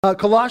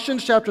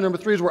Colossians chapter number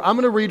 3 is where I'm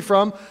going to read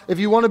from. If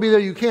you want to be there,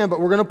 you can, but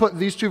we're going to put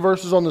these two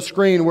verses on the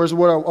screen, where's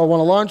what I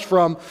want to launch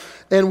from.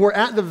 And we're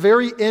at the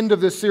very end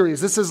of this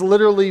series. This is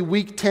literally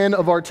week 10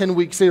 of our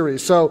 10-week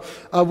series. So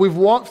we've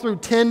walked through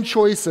 10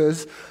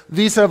 choices.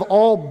 These have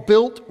all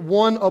built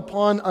one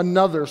upon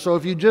another. So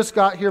if you just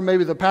got here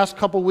maybe the past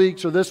couple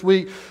weeks or this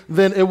week,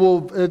 then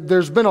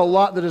there's been a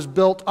lot that is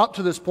built up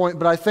to this point,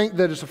 but I think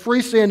that it's a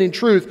freestanding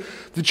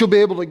truth that you'll be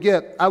able to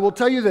get. I will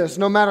tell you this,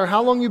 no matter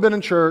how long you've been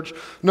in church,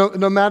 no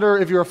matter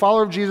if you're a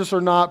follower of Jesus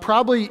or not,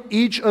 probably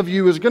each of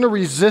you is going to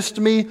resist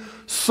me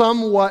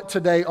somewhat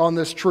today on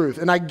this truth.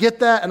 And I get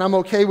that, and I'm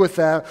okay with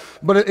that.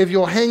 But if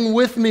you'll hang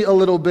with me a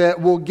little bit,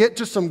 we'll get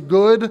to some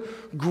good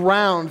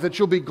ground that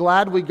you'll be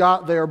glad we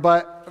got there.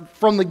 But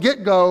from the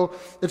get-go,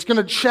 it's going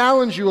to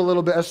challenge you a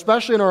little bit,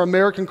 especially in our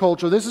American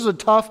culture. This is a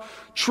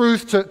tough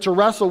truth to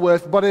wrestle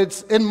with, but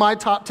it's in my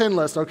top 10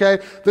 list, okay?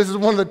 This is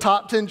one of the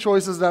top 10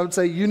 choices that I would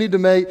say you need to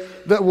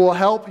make that will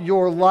help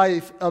your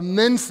life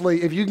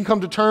immensely if you can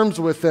come to terms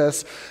with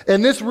this.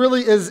 And this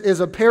really is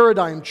a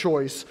paradigm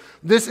choice.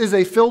 This is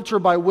a filter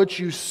by which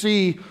you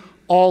see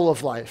all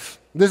of life.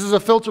 This is a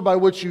filter by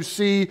which you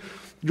see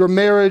your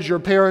marriage, your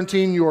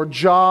parenting, your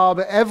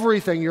job,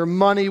 everything, your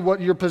money,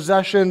 your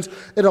possessions.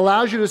 It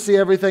allows you to see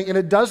everything, and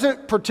it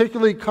doesn't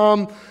particularly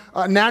come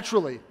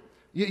naturally.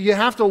 You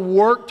have to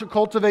work to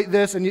cultivate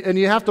this, and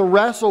you have to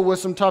wrestle with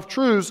some tough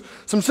truths,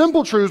 some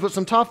simple truths, but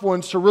some tough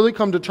ones to really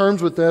come to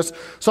terms with this.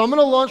 So I'm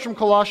going to launch from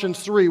Colossians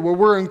 3, where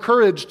we're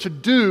encouraged to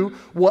do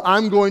what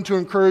I'm going to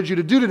encourage you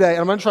to do today, and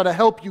I'm going to try to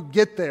help you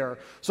get there.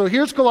 So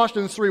here's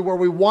Colossians 3, where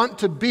we want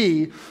to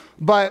be,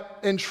 but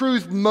in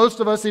truth,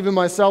 most of us, even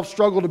myself,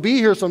 struggle to be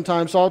here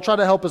sometimes, so I'll try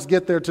to help us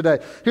get there today.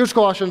 Here's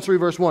Colossians 3,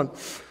 verse 1.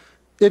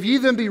 If ye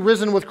then be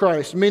risen with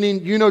Christ,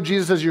 meaning you know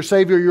Jesus as your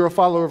Savior, you're a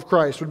follower of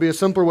Christ, would be a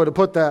simpler way to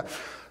put that.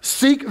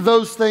 Seek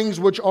those things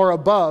which are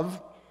above,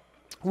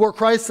 where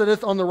Christ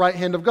sitteth on the right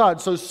hand of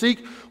God. So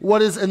seek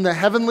what is in the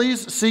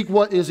heavenlies, seek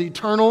what is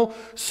eternal,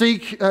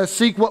 seek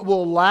what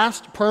will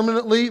last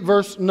permanently.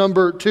 Verse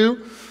number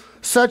 2.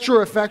 Set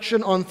your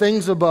affection on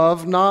things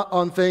above, not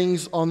on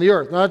things on the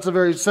earth. Now that's a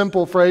very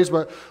simple phrase,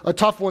 but a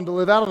tough one to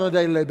live out on a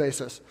day-to-day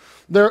basis.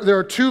 There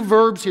are two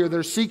verbs here.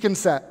 There's seek and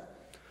set.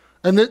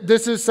 And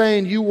this is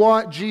saying you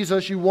want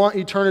Jesus, you want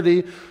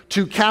eternity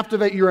to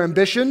captivate your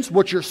ambitions,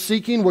 what you're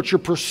seeking, what you're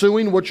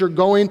pursuing, what you're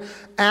going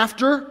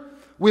after.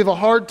 We have a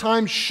hard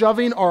time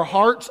shoving our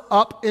hearts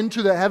up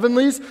into the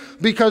heavenlies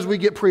because we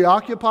get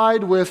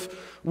preoccupied with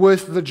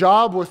the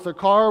job, with the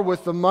car,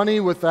 with the money,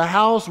 with the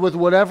house, with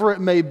whatever it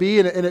may be,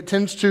 and it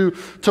tends to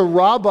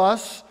rob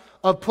us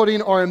of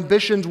putting our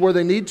ambitions where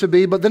they need to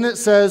be. But then it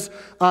says,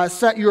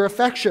 set your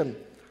affection.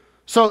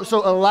 So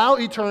allow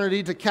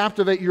eternity to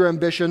captivate your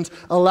ambitions,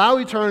 allow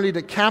eternity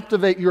to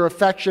captivate your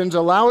affections,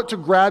 allow it to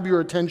grab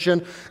your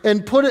attention,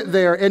 and put it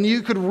there. And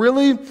you could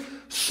really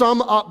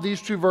sum up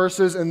these two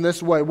verses in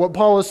this way. What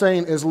Paul is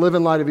saying is live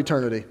in light of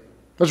eternity.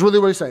 That's really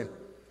what he's saying.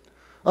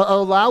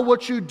 Allow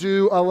what you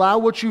do, allow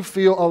what you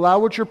feel, allow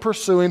what you're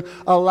pursuing,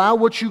 allow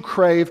what you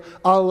crave,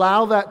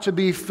 allow that to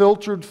be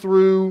filtered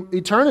through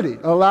eternity.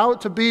 Allow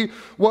it to be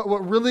what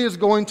really is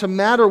going to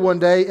matter one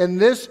day, and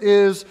this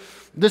is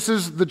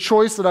the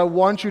choice that I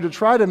want you to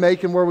try to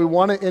make, and where we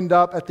want to end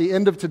up at the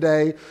end of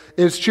today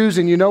is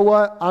choosing, you know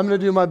what, I'm going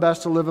to do my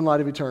best to live in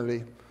light of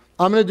eternity.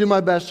 I'm going to do my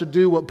best to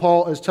do what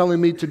Paul is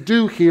telling me to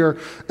do here,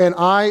 and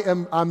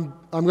I'm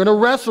going to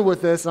wrestle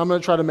with this, and I'm going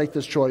to try to make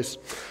this choice.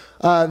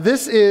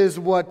 This is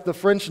what the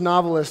French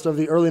novelist of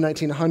the early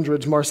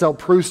 1900s, Marcel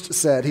Proust,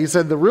 said. He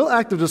said, the real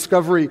act of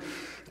discovery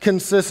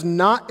consists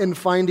not in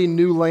finding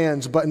new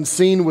lands, but in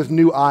seeing with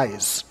new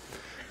eyes.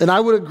 And I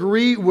would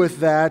agree with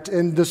that,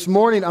 and this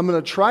morning I'm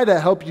going to try to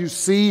help you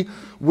see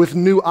with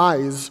new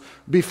eyes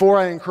before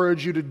I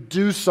encourage you to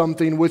do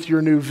something with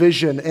your new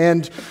vision.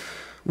 And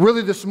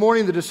really this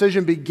morning the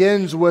decision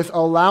begins with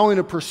allowing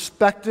a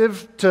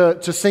perspective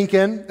to sink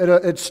in.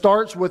 It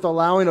starts with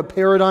allowing a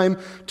paradigm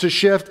to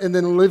shift and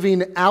then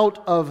living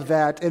out of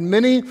that. And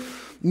many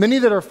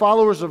that are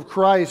followers of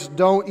Christ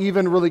don't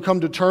even really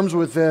come to terms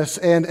with this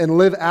and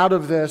live out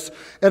of this.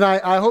 And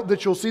I hope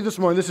that you'll see this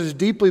morning, this is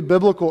deeply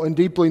biblical and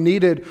deeply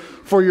needed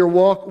for your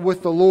walk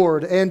with the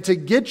Lord. And to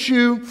get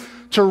you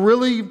to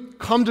really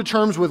come to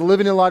terms with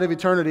living in light of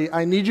eternity,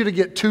 I need you to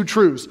get two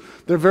truths.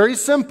 They're very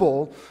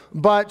simple,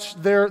 but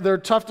they're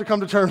tough to come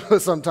to terms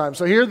with sometimes.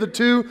 So here are the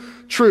two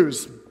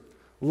truths.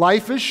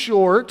 Life is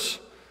short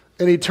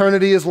and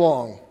eternity is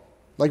long.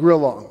 Like real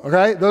long,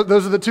 okay?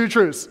 Those are the two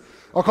truths.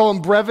 I'll call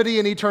them brevity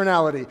and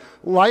eternality.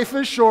 Life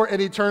is short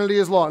and eternity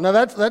is long. Now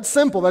that's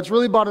simple. That's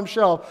really bottom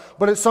shelf,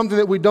 but it's something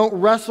that we don't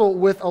wrestle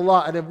with a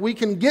lot. And if we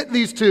can get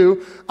these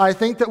two, I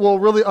think that we'll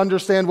really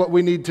understand what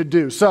we need to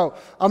do. So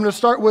I'm going to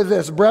start with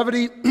this.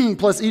 Brevity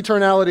plus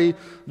eternality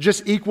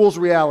just equals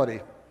reality.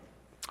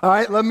 All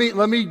right, let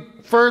me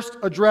first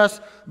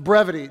address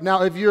brevity.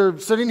 Now, if you're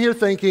sitting here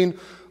thinking,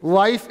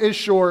 life is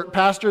short,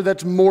 Pastor,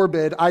 that's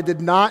morbid. I did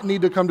not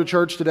need to come to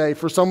church today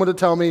for someone to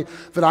tell me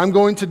that I'm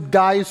going to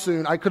die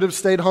soon. I could have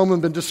stayed home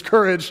and been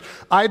discouraged.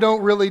 I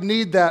don't really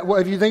need that. Well,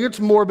 if you think it's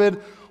morbid,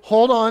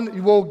 hold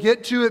on, we'll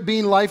get to it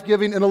being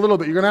life-giving in a little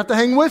bit. You're going to have to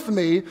hang with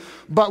me,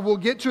 but we'll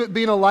get to it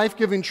being a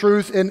life-giving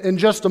truth in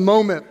just a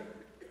moment.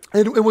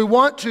 And we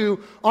want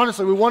to,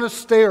 honestly, we want to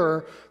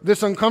stare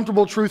this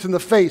uncomfortable truth in the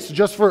face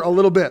just for a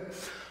little bit.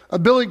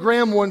 Billy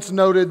Graham once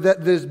noted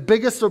that the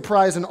biggest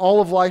surprise in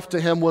all of life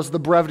to him was the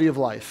brevity of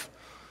life.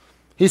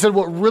 He said,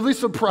 what really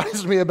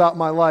surprised me about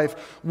my life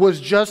was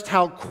just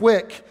how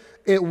quick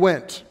it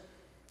went.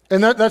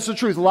 And that's the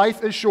truth.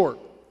 Life is short.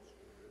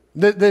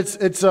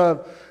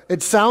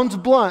 It sounds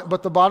blunt,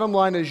 but the bottom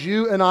line is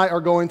you and I are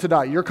going to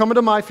die. You're coming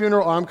to my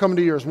funeral, or I'm coming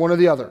to yours, one or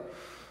the other.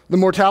 The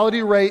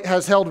mortality rate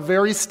has held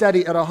very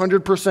steady at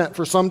 100%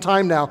 for some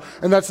time now,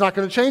 and that's not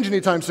going to change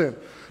anytime soon.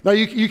 Now,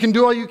 you can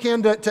do all you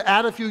can to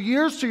add a few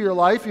years to your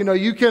life. You know,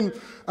 you can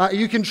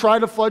try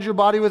to flood your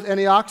body with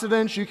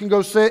antioxidants. You can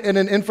go sit in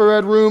an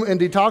infrared room and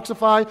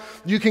detoxify.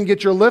 You can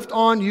get your lift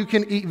on. You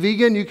can eat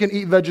vegan. You can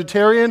eat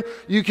vegetarian.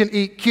 You can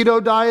eat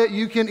keto diet.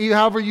 You can eat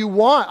however you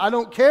want. I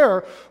don't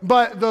care.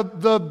 But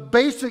the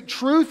basic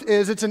truth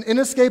is it's an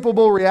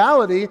inescapable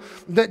reality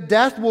that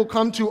death will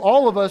come to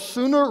all of us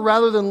sooner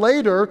rather than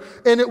later,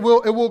 and it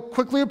will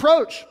quickly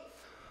approach.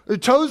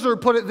 Tozer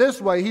put it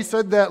this way. He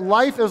said that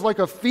life is like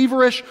a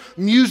feverish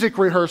music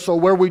rehearsal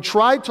where we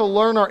try to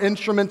learn our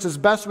instruments as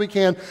best we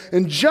can,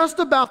 and just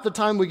about the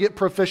time we get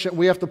proficient,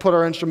 we have to put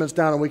our instruments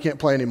down and we can't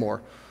play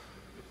anymore.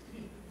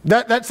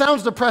 That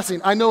sounds depressing.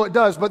 I know it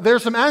does, but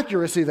there's some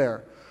accuracy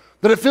there.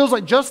 That it feels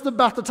like just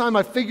about the time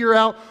I figure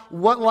out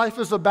what life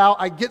is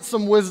about, I get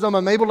some wisdom,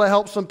 I'm able to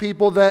help some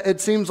people, that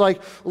it seems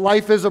like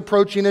life is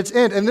approaching its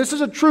end. And this is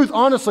a truth,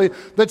 honestly,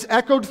 that's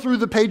echoed through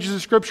the pages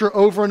of Scripture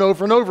over and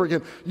over and over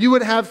again. You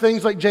would have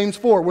things like James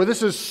 4, where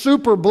this is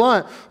super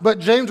blunt, but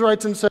James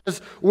writes and says,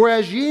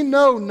 whereas ye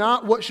know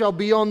not what shall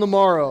be on the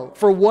morrow,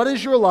 for what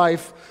is your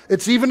life?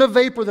 It's even a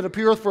vapor that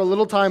appeareth for a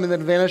little time and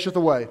then vanisheth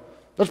away.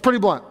 That's pretty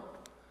blunt.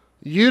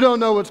 You don't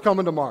know what's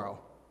coming tomorrow.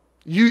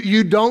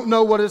 You don't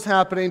know what is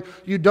happening.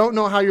 You don't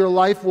know how your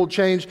life will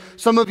change.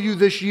 Some of you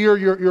this year,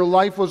 your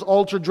life was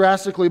altered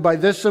drastically by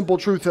this simple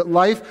truth that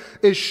life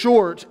is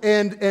short.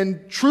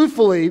 And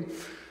truthfully,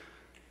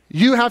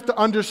 you have to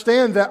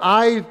understand that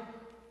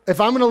if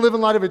I'm going to live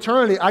in light of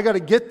eternity, I got to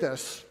get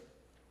this.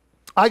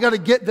 I got to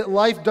get that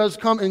life does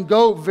come and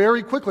go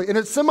very quickly. And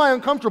it's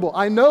semi-uncomfortable.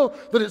 I know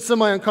that it's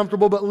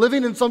semi-uncomfortable, but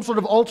living in some sort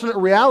of alternate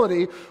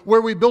reality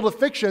where we build a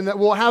fiction that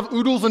will have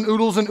oodles and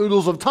oodles and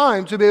oodles of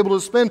time to be able to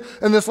spend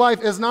in this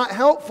life is not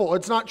helpful.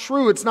 It's not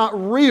true. It's not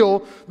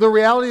real. The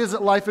reality is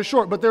that life is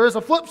short. But there is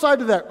a flip side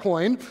to that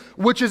coin,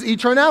 which is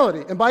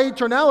eternality. And by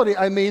eternality,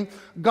 I mean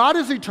God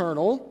is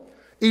eternal.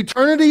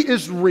 Eternity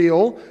is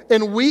real,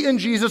 and we in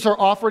Jesus are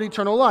offered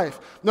eternal life.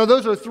 Now,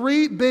 those are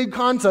three big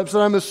concepts that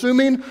I'm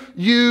assuming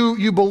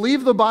you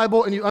believe the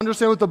Bible and you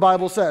understand what the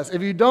Bible says.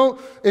 If you don't,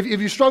 if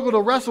you struggle to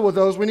wrestle with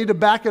those, we need to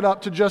back it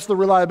up to just the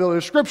reliability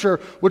of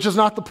Scripture, which is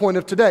not the point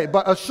of today.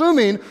 But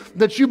assuming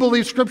that you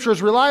believe Scripture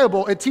is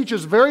reliable, it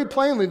teaches very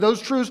plainly those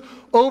truths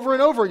over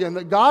and over again,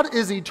 that God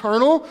is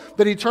eternal,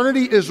 that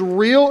eternity is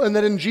real, and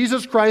that in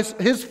Jesus Christ,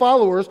 His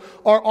followers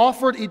are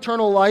offered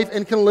eternal life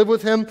and can live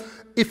with Him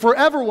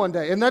forever one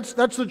day. And that's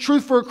the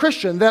truth for a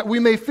Christian, that we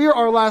may fear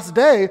our last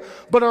day,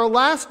 but our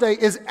last day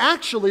is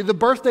actually the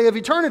birthday of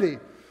eternity.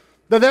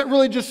 That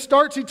really just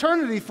starts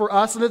eternity for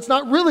us, and it's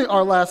not really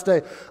our last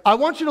day. I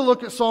want you to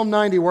look at Psalm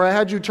 90, where I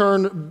had you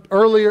turn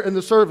earlier in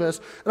the service,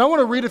 and I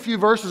want to read a few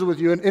verses with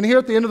you. And here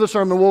at the end of the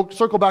sermon, we'll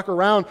circle back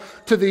around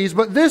to these,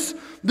 but this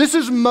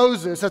is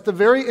Moses at the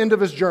very end of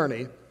his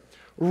journey,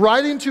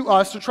 writing to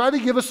us to try to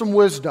give us some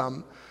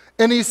wisdom.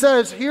 And he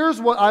says, here's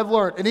what I've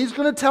learned. And he's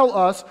going to tell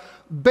us,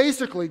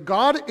 basically,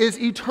 God is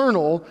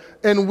eternal,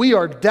 and we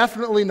are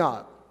definitely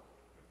not.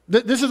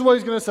 This is what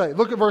he's going to say.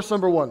 Look at verse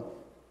number 1.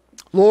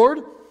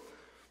 Lord,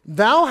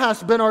 Thou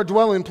hast been our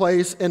dwelling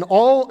place in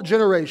all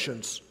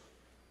generations.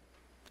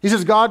 He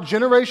says, God,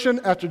 generation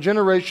after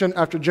generation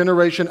after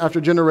generation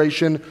after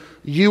generation,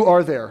 you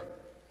are there.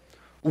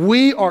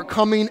 We are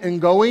coming and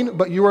going,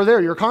 but you are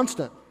there. You're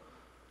constant.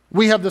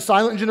 We have the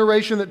silent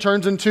generation that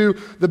turns into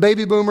the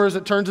baby boomers,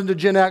 that turns into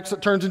Gen X,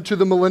 that turns into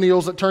the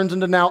millennials, that turns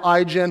into now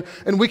iGen.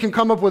 And we can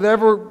come up with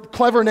whatever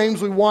clever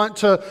names we want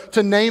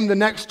to name the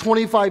next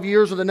 25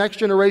 years or the next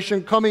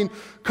generation coming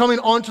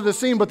onto the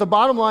scene. But the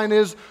bottom line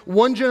is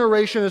one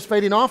generation is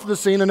fading off the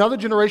scene, another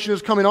generation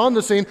is coming on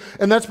the scene,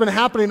 and that's been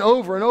happening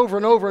over and over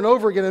and over and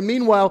over again. And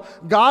meanwhile,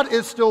 God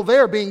is still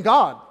there being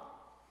God.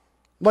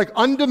 Like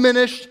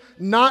undiminished,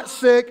 not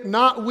sick,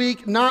 not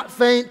weak, not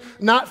faint,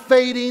 not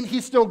fading.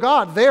 He's still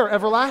God, there,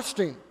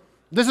 everlasting.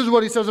 This is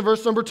what he says in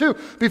verse number 2.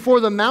 Before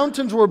the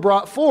mountains were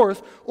brought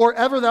forth, or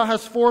ever thou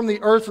hast formed the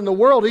earth and the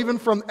world, even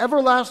from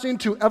everlasting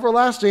to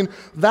everlasting,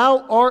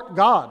 thou art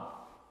God.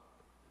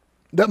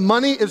 That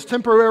money is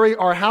temporary,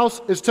 our house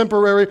is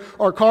temporary,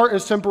 our car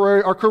is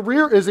temporary, our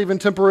career is even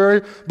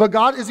temporary, but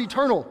God is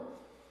eternal.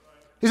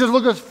 He says,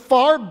 look as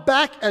far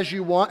back as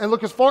you want and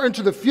look as far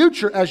into the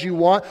future as you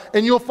want,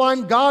 and you'll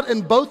find God in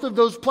both of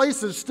those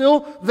places,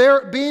 still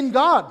there being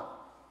God.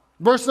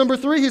 Verse number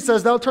 3, he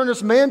says, Thou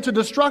turnest man to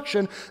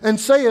destruction and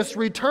sayest,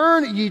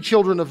 Return, ye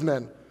children of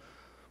men.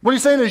 What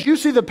he's saying is you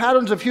see the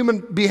patterns of human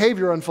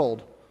behavior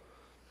unfold.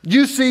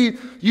 You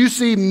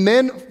see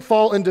men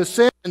fall into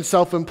sin and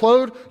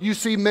self-implode. You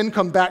see men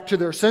come back to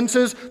their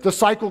senses. The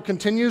cycle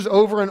continues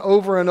over and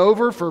over and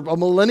over for a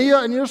millennia,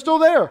 and you're still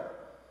there.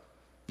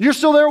 You're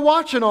still there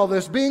watching all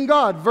this, being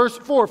God. Verse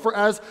 4, for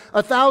as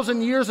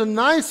 1,000 years in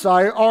thy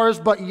sight are as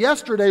but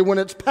yesterday when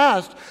it's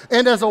past,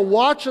 and as a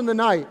watch in the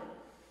night.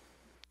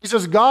 He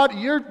says, God,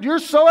 you're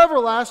so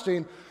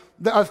everlasting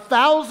that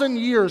 1,000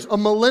 years, a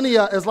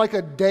millennia, is like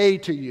a day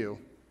to you.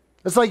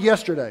 It's like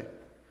yesterday.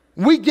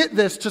 We get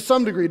this to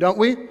some degree, don't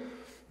we?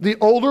 The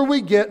older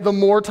we get, the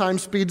more time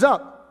speeds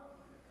up.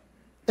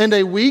 And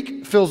a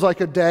week feels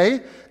like a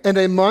day, and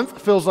a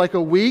month feels like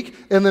a week,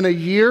 and then a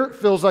year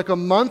feels like a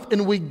month,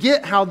 and we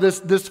get how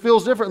this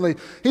feels differently.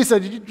 He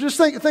said, just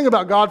think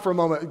about God for a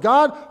moment.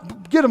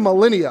 God, get a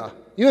millennia.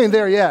 You ain't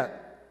there yet.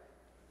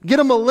 Get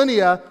a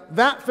millennia,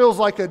 that feels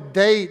like a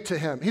day to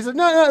him. He said,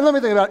 no, let me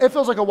think about it. It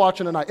feels like a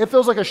watch in a night. It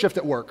feels like a shift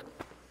at work.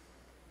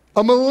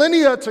 A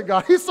millennia to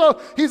God.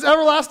 He's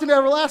everlasting to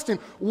everlasting.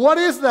 What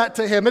is that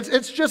to him?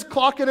 It's just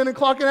clocking in and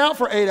clocking out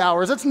for 8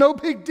 hours. It's no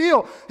big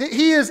deal.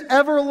 He is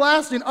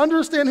everlasting.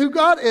 Understand who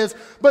God is.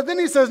 But then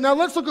he says, now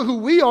let's look at who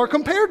we are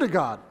compared to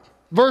God.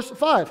 Verse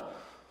 5.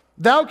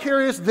 Thou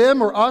carriest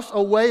them or us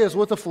away as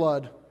with a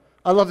flood.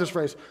 I love this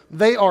phrase.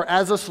 They are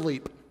as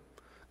asleep.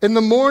 In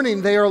the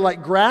morning they are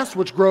like grass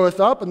which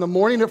groweth up. In the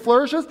morning it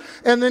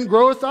flourisheth, and then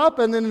groweth up,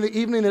 and then in the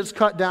evening it's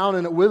cut down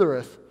and it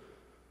withereth.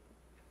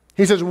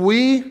 He says,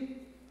 we,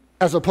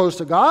 as opposed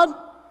to God,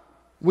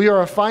 we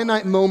are a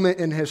finite moment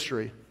in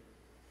history.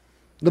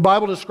 The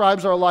Bible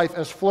describes our life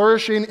as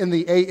flourishing in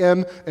the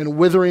AM and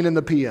withering in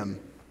the PM.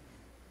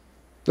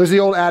 There's the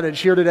old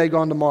adage, here today,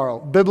 gone tomorrow.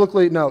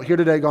 Biblically, no, here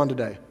today, gone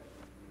today.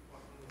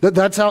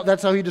 That's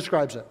how he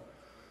describes it.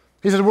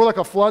 He says, we're like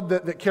a flood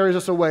that carries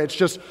us away. It's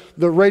just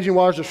the raging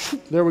waters,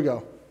 just, there we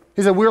go.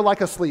 He said, we're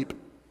like asleep.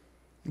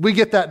 We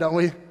get that, don't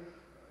we?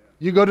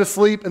 You go to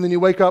sleep and then you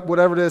wake up,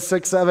 whatever it is,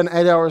 6, 7,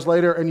 8 hours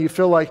later, and you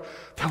feel like,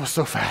 that was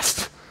so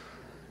fast.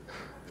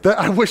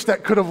 I wish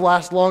that could have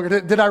lasted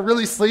longer. Did I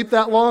really sleep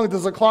that long?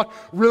 Does the clock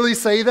really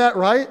say that,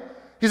 right?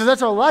 He said,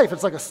 that's our life.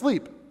 It's like a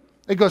sleep.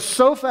 It goes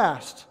so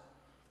fast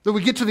that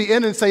we get to the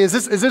end and say, is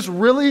this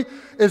really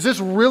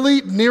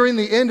nearing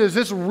the end? Is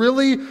this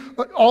really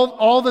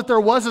all that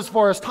there was as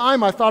far as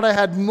time? I thought I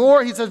had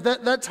more. He says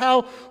that's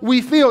how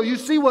we feel. You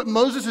see what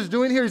Moses is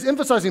doing here? He's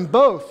emphasizing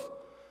both.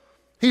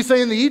 He's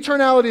saying the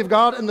eternality of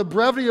God and the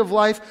brevity of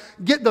life,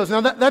 get those. Now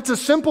that's a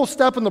simple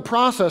step in the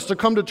process to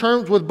come to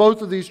terms with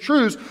both of these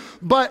truths,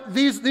 but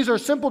these are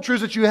simple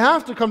truths that you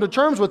have to come to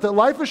terms with, that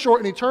life is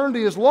short and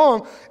eternity is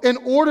long in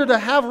order to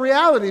have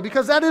reality,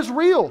 because that is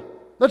real.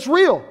 That's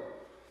real.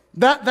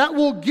 That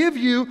will give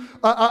you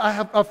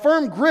a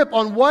firm grip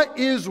on what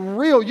is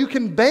real. You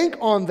can bank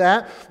on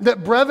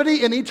that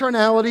brevity and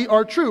eternality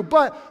are true.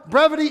 But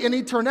brevity and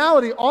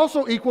eternality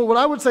also equal what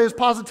I would say is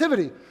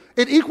positivity.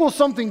 It equals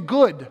something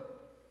good.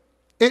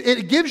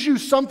 It gives you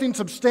something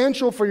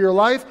substantial for your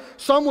life.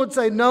 Some would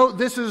say, no,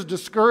 this is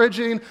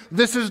discouraging,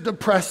 this is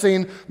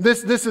depressing,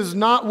 this is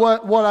not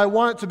what I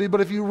want it to be.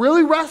 But if you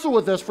really wrestle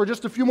with this for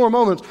just a few more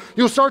moments,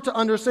 you'll start to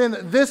understand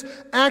that this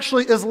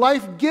actually is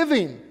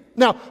life-giving.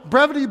 Now,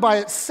 brevity by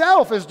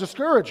itself is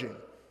discouraging.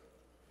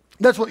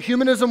 That's what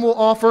humanism will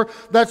offer.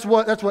 That's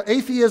what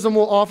atheism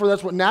will offer.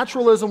 That's what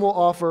naturalism will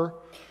offer.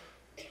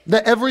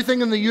 That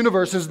everything in the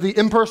universe is the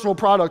impersonal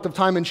product of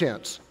time and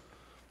chance.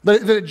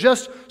 That it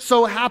just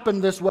so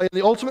happened this way.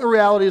 The ultimate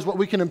reality is what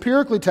we can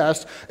empirically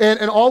test,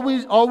 and all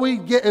we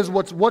get is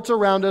what's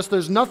around us.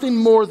 There's nothing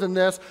more than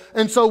this.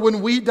 And so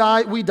when we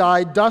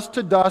die, dust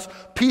to dust,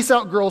 peace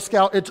out, Girl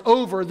Scout, it's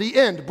over, the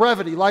end,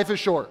 brevity, life is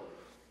short.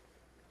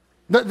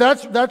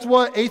 That's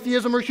what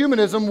atheism or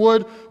humanism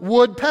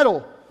would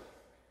peddle.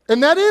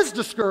 And that is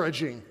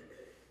discouraging.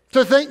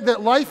 To think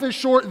that life is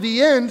short,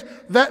 the end,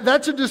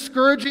 that's a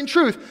discouraging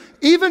truth.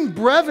 Even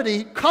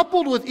brevity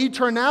coupled with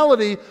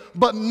eternality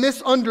but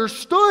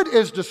misunderstood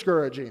is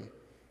discouraging.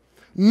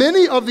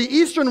 Many of the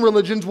Eastern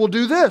religions will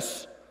do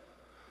this.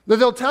 That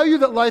they'll tell you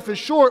that life is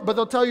short, but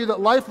they'll tell you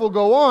that life will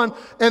go on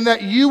and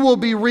that you will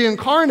be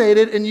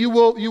reincarnated and you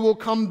will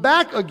come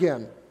back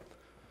again.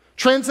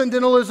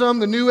 Transcendentalism,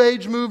 the New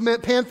Age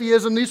movement,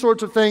 pantheism, these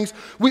sorts of things.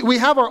 We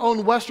have our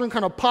own Western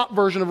kind of pop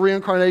version of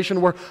reincarnation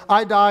where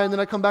I die and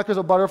then I come back as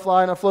a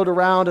butterfly and I float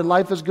around and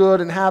life is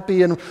good and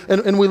happy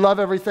and we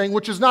love everything,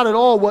 which is not at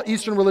all what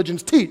Eastern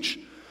religions teach.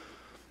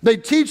 They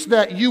teach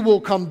that you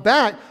will come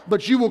back,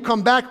 but you will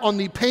come back on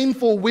the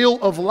painful wheel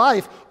of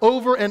life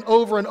over and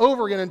over and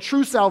over again. And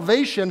true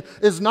salvation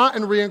is not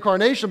in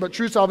reincarnation, but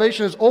true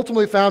salvation is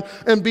ultimately found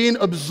in being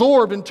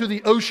absorbed into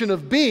the ocean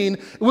of being,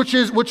 which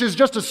is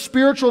just a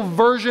spiritual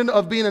version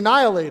of being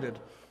annihilated.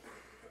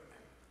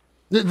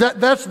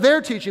 That's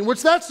their teaching,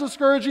 which that's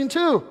discouraging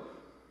too.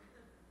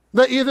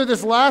 That either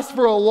this lasts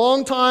for a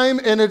long time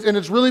and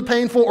it's really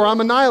painful, or I'm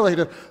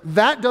annihilated.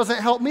 That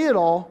doesn't help me at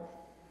all.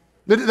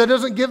 That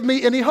doesn't give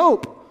me any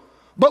hope.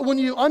 But when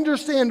you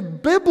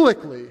understand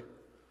biblically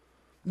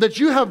that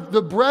you have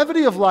the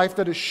brevity of life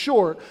that is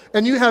short,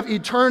 and you have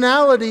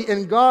eternality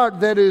in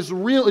God that is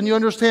real, and you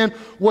understand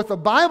what the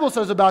Bible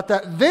says about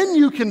that, then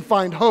you can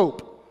find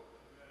hope.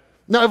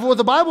 Now, if what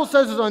the Bible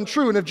says is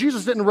untrue, and if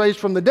Jesus didn't raise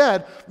from the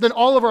dead, then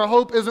all of our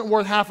hope isn't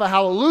worth half a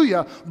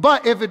hallelujah.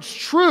 But if it's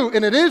true,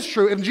 and it is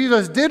true, and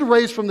Jesus did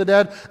raise from the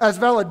dead as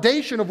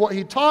validation of what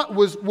he taught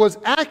was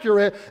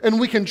accurate, and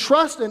we can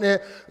trust in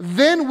it,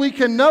 then we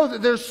can know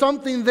that there's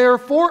something there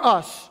for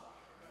us.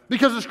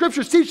 Because the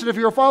scriptures teach that if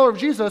you're a follower of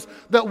Jesus,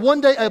 that one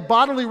day a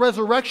bodily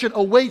resurrection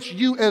awaits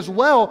you as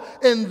well,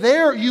 and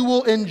there you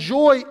will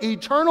enjoy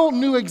eternal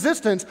new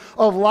existence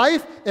of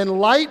life and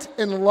light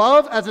and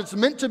love as it's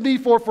meant to be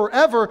for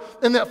forever,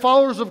 and that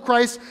followers of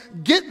Christ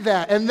get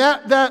that. And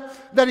that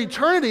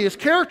eternity is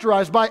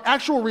characterized by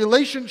actual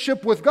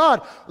relationship with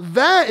God.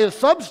 That is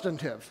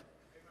substantive.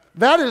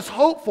 That is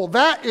hopeful.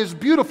 That is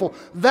beautiful.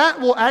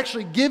 That will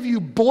actually give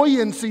you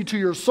buoyancy to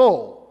your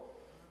soul.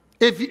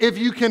 If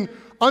you can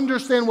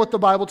understand what the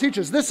Bible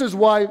teaches. This is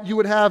why you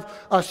would have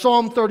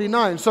Psalm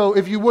 39. So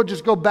if you would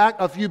just go back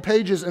a few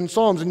pages in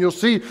Psalms, and you'll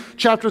see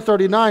chapter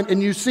 39,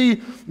 and you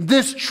see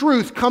this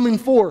truth coming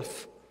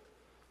forth,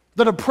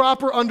 that a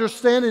proper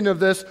understanding of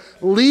this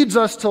leads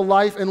us to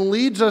life and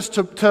leads us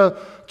to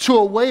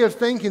a way of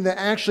thinking that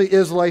actually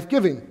is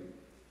life-giving.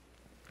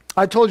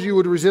 I told you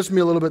would resist me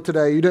a little bit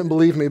today. You didn't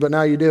believe me, but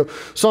now you do.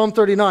 Psalm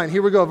 39,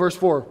 here we go, verse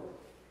 4.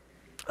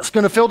 It's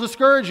going to feel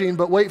discouraging,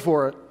 but wait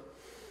for it.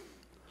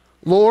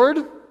 Lord,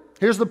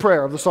 here's the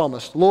prayer of the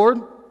psalmist. Lord,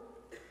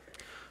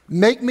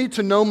 make me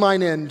to know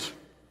mine end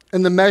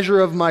and the measure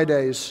of my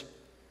days.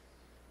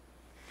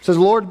 It says,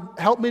 Lord,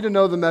 help me to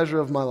know the measure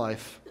of my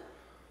life.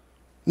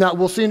 Now,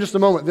 we'll see in just a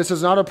moment, this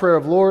is not a prayer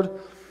of, Lord,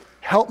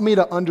 help me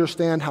to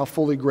understand how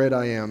fully great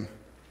I am.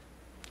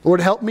 Lord,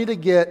 help me to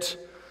get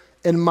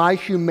in my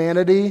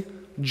humanity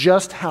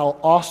just how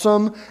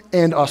awesome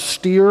and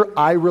austere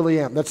I really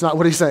am. That's not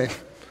what he's saying.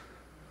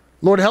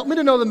 Lord, help me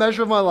to know the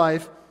measure of my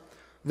life,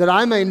 that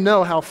I may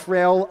know how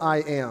frail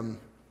I am.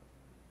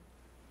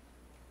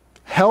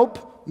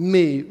 Help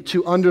me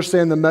to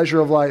understand the measure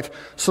of life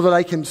so that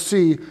I can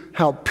see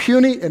how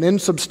puny and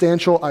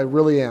insubstantial I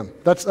really am.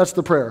 That's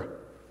the prayer.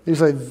 You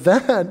say,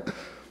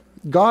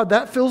 God,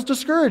 that feels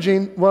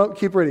discouraging. Well,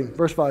 keep reading.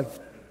 Verse 5.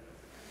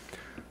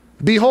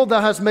 Behold, thou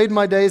hast made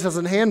my days as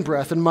an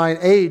handbreadth, and mine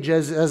age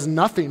as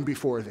nothing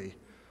before thee.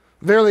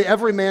 Verily,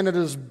 every man in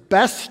his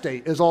best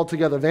state is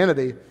altogether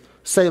vanity.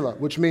 Selah,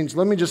 which means,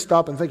 let me just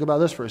stop and think about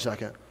this for a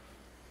second.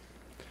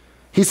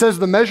 He says,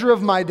 the measure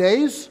of my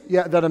days,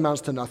 yeah, that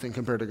amounts to nothing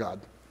compared to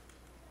God.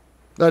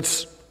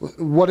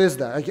 What is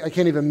that? I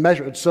can't even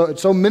measure it.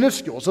 It's so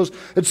minuscule.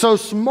 It's so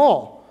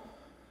small.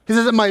 He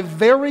says, at my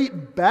very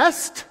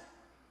best,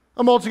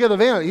 I'm altogether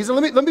vanity. He said,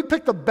 let me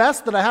pick the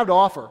best that I have to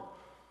offer.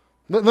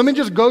 Let me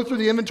just go through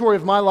the inventory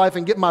of my life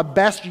and get my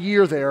best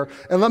year there.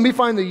 And let me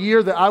find the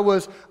year that I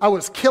was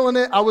killing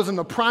it. I was in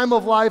the prime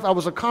of life. I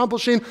was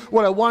accomplishing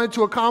what I wanted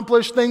to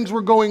accomplish. Things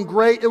were going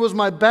great. It was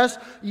my best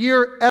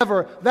year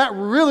ever. That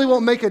really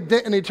won't make a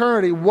dent in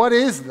eternity. What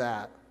is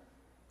that?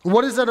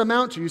 What does that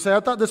amount to? You say, I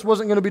thought this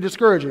wasn't going to be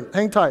discouraging.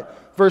 Hang tight.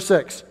 Verse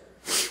 6.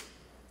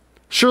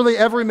 Surely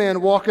every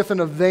man walketh in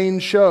a vain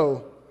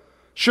show.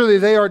 Surely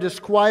they are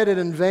disquieted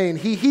in vain.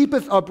 He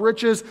heapeth up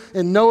riches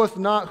and knoweth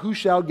not who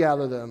shall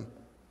gather them.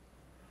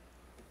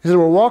 He said,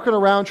 we're walking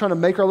around trying to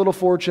make our little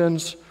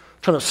fortunes,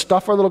 trying to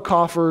stuff our little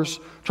coffers,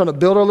 trying to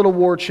build our little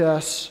war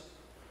chests.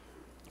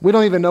 We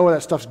don't even know where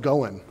that stuff's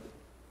going.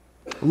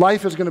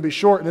 Life is going to be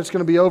short and it's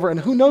going to be over, and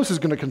who knows who's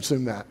going to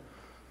consume that?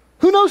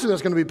 Who knows who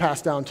that's going to be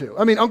passed down to?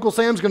 I mean, Uncle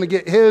Sam's going to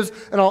get his,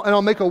 and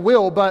I'll make a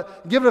will,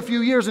 but give it a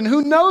few years, and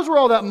who knows where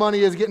all that money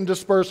is getting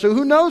dispersed to?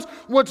 Who knows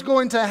what's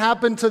going to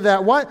happen to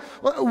that?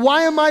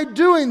 Why am I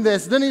doing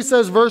this? Then he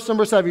says, verse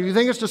number 7. If you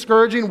think it's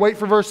discouraging, wait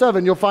for verse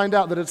 7. You'll find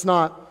out that it's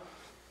not.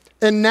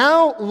 And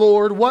now,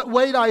 Lord, what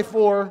wait I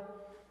for?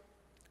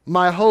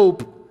 My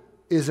hope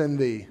is in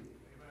thee.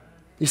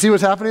 You see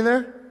what's happening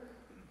there?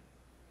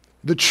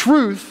 The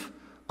truth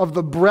of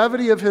the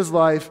brevity of his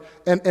life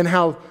and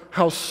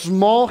how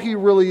small he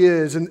really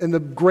is in the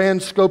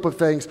grand scope of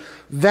things,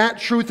 that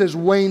truth is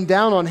weighing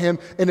down on him,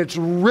 and it's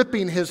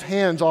ripping his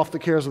hands off the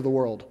cares of the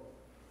world.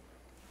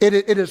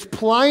 It is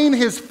plying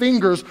his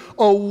fingers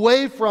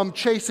away from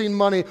chasing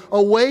money,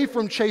 away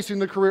from chasing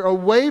the career,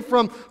 away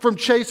from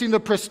chasing the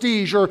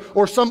prestige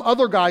or some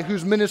other guy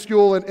who's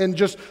minuscule and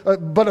just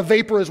but a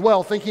vapor as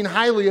well, thinking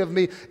highly of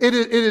me. It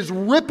is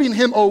ripping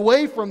him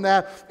away from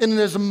that, and it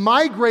is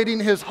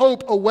migrating his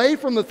hope away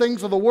from the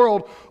things of the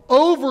world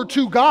over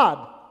to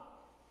God.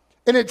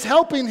 And it's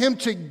helping him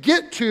to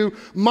get to,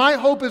 my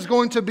hope is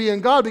going to be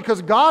in God,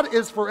 because God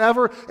is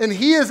forever and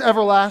he is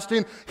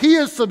everlasting. He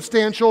is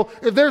substantial.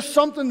 If there's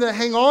something to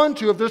hang on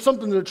to, if there's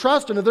something to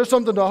trust in, if there's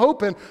something to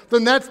hope in,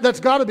 then that's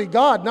got to be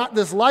God, not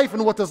this life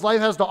and what this life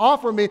has to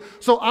offer me.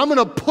 So I'm going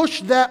to push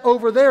that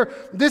over there.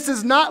 This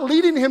is not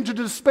leading him to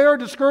despair,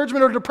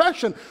 discouragement, or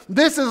depression.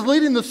 This is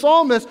leading the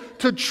psalmist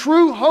to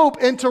true hope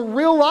and to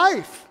real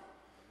life.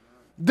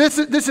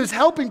 This is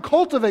helping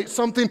cultivate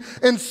something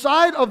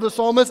inside of the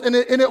psalmist, and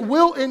it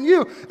will in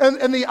you.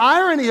 And the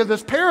irony of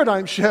this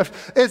paradigm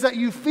shift is that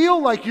you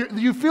feel like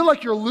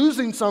you're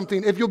losing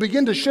something if you'll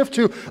begin to shift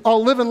to,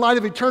 I'll live in light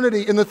of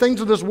eternity, and the things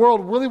of this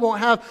world really won't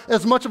have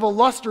as much of a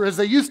luster as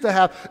they used to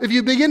have. If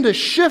you begin to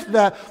shift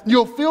that,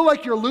 you'll feel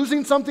like you're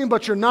losing something,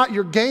 but you're not.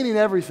 You're gaining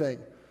everything.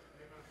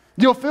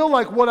 You'll feel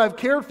like what I've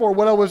cared for,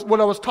 what I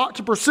was taught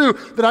to pursue,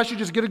 that I should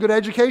just get a good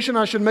education,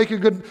 I should make a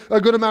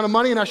good amount of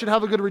money, and I should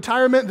have a good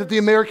retirement, that the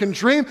American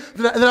dream,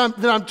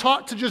 that I'm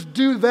taught to just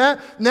do that.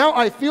 Now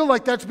I feel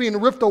like that's being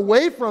ripped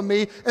away from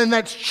me, and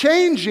that's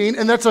changing,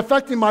 and that's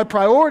affecting my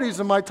priorities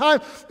and my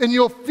time. And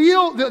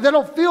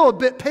that'll feel a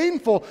bit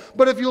painful,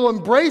 but if you'll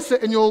embrace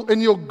it and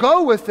you'll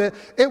go with it,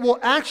 it will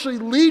actually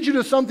lead you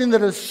to something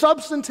that is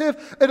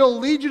substantive. It'll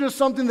lead you to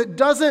something that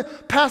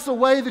doesn't pass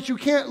away, that you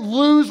can't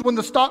lose when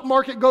the stock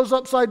market goes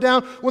upside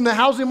down, when the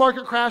housing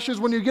market crashes,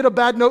 when you get a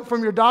bad note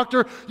from your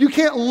doctor. You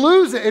can't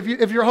lose it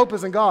if your hope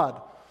is in God.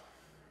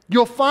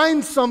 You'll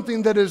find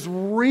something that is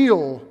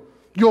real.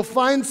 You'll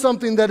find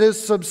something that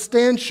is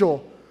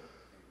substantial.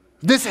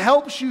 This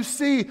helps you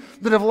see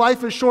that if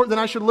life is short, then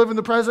I should live in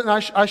the present,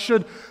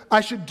 and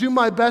I should do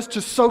my best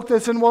to soak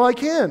this in while I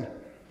can.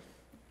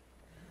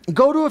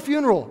 Go to a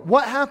funeral.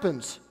 What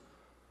happens?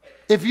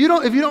 If you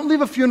don't leave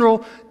a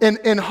funeral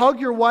and hug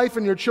your wife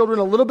and your children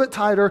a little bit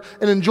tighter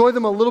and enjoy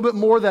them a little bit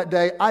more that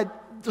day,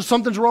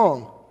 something's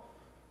wrong.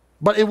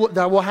 But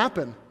that will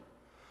happen.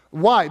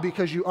 Why?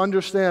 Because you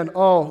understand,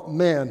 oh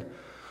man,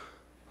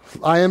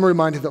 I am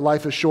reminded that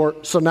life is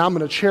short, so now I'm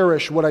going to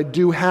cherish what I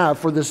do have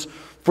for this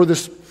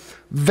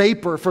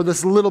vapor, for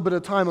this little bit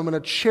of time. I'm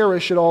going to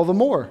cherish it all the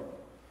more.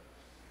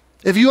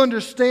 If you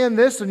understand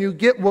this and you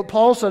get what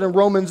Paul said in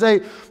Romans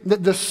 8,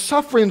 that the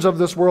sufferings of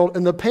this world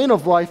and the pain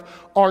of life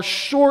are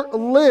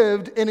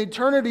short-lived and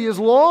eternity is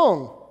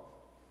long.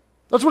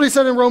 That's what he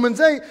said in Romans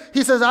 8.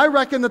 He says, I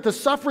reckon that the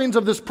sufferings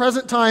of this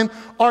present time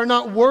are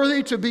not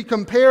worthy to be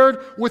compared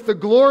with the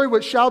glory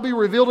which shall be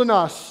revealed in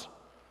us.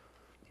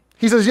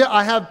 He says, yeah,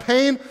 I have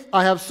pain,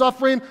 I have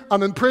suffering,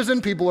 I'm in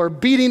prison, people are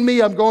beating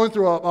me, I'm going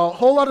through a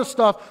whole lot of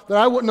stuff that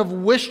I wouldn't have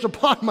wished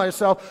upon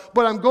myself,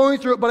 but I'm going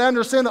through it, but I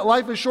understand that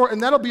life is short,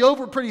 and that'll be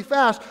over pretty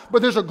fast,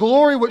 but there's a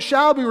glory which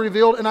shall be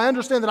revealed, and I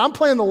understand that I'm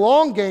playing the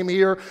long game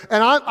here,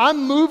 and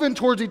I'm moving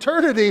towards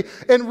eternity,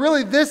 and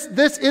really this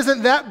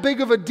isn't that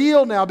big of a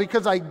deal now,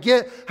 because I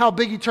get how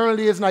big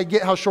eternity is, and I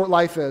get how short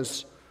life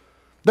is.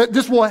 That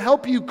this will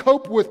help you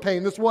cope with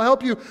pain. This will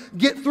help you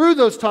get through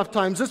those tough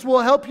times. This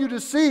will help you to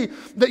see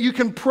that you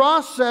can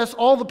process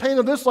all the pain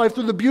of this life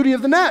through the beauty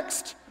of the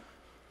next.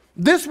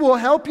 This will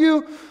help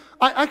you.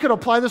 I could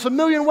apply this a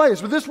million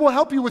ways, but this will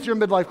help you with your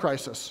midlife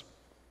crisis.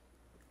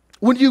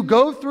 When you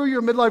go through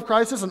your midlife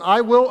crisis, and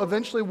I will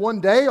eventually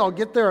one day, I'll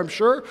get there, I'm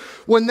sure.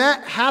 When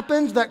that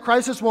happens, that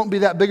crisis won't be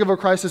that big of a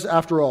crisis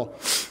after all.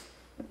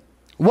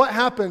 What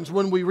happens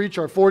when we reach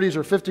our 40s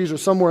or 50s or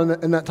somewhere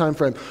in that time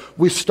frame?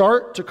 We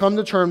start to come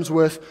to terms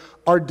with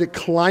our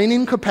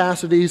declining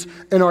capacities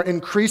and our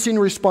increasing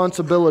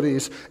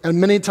responsibilities,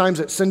 and many times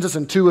it sends us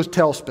into a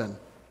tailspin.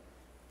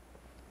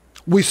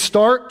 We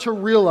start to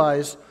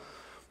realize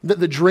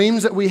that the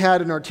dreams that we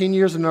had in our teen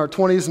years and in our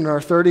 20s and in our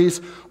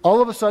 30s,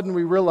 all of a sudden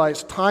we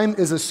realize time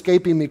is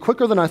escaping me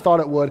quicker than I thought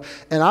it would,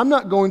 and I'm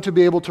not going to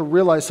be able to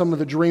realize some of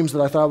the dreams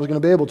that I thought I was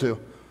going to be able to.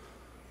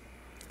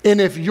 And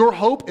if your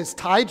hope is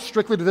tied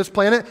strictly to this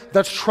planet,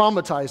 that's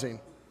traumatizing.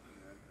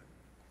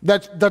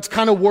 That's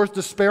kind of worth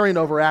despairing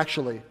over,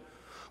 actually.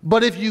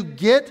 But if you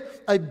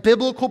get a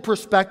biblical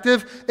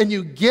perspective, and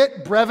you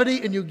get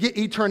brevity, and you get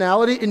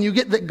eternality, and you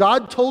get that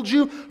God told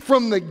you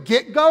from the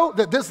get-go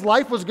that this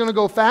life was going to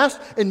go fast,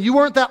 and you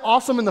weren't that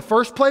awesome in the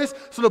first place,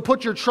 so to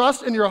put your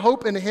trust and your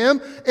hope in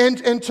Him,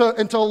 and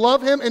to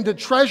love Him, and to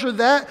treasure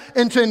that,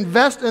 and to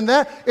invest in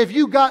that, if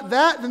you got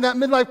that, then that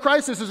midlife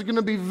crisis is going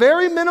to be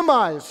very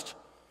minimized.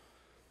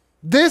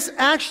 This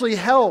actually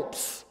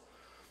helps.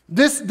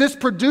 This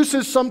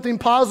produces something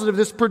positive.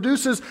 This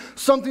produces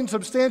something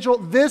substantial.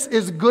 This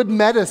is good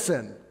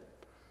medicine.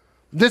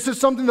 This is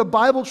something the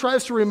Bible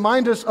tries to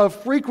remind us of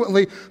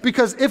frequently,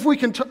 because if we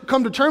can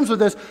come to terms with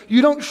this,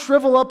 you don't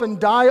shrivel up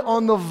and die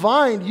on the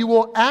vine. You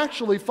will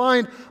actually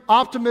find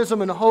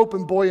optimism and hope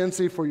and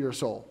buoyancy for your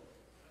soul.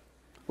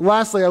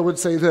 Lastly, I would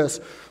say this: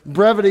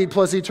 brevity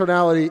plus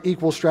eternality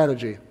equals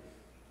strategy.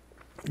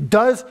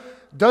 Does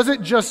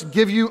it just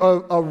give you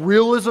a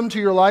realism to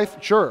your life?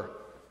 Sure.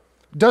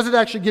 Does it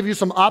actually give you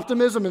some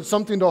optimism and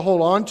something to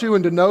hold on to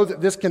and to know that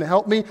this can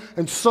help me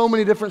in so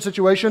many different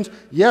situations?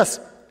 Yes,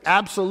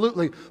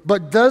 absolutely.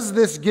 But does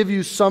this give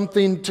you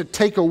something to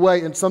take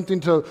away and something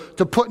to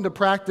put into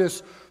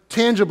practice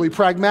tangibly,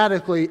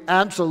 pragmatically?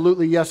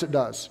 Absolutely, yes, it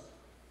does.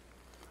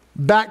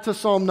 Back to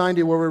Psalm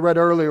 90, where we read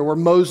earlier, where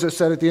Moses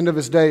said at the end of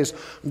his days,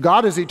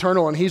 God is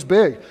eternal and He's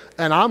big,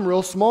 and I'm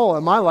real small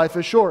and my life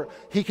is short.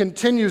 He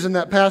continues in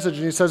that passage,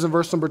 and he says in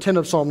verse number 10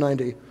 of Psalm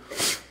 90,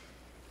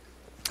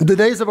 the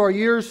days of our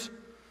years,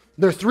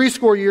 they're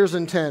 70 years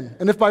and 10.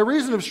 And if by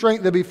reason of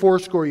strength, they'd be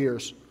 70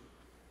 years.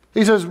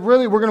 He says,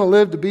 really, we're going to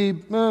live to be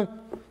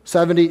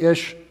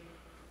 70-ish.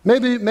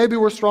 Maybe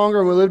we're stronger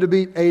and we live to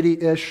be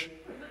 80-ish,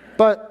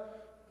 but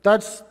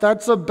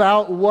that's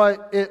about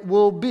what it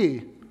will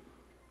be.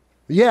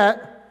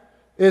 Yet,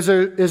 is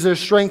there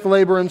strength,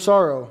 labor, and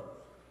sorrow?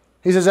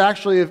 He says,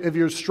 actually, if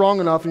you're strong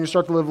enough and you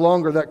start to live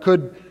longer, that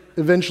could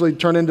eventually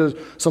turn into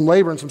some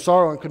labor and some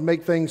sorrow and could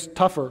make things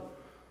tougher.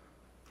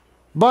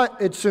 But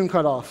it's soon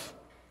cut off,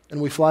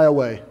 and we fly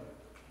away.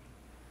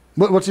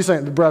 What's he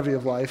saying? The brevity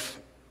of life.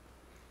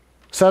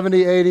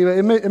 70, 80,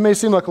 it may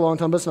seem like a long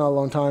time, but it's not a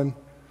long time.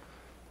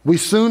 We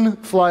soon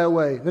fly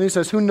away. Then he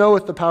says, who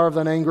knoweth the power of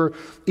thine anger,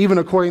 even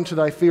according to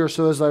thy fear,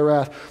 so is thy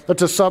wrath.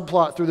 That's a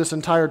subplot through this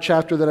entire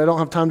chapter that I don't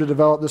have time to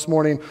develop this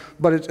morning,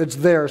 but it's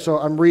there, so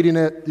I'm reading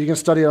it. You can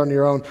study it on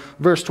your own.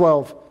 Verse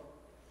 12.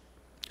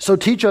 So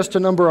teach us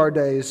to number our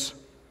days,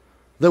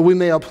 that we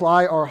may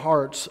apply our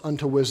hearts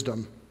unto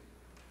wisdom.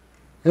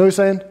 You know what he's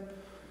saying?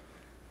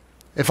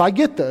 If I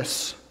get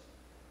this,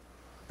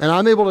 and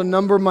I'm able to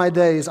number my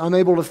days, I'm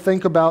able to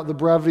think about the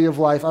brevity of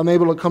life, I'm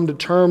able to come to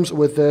terms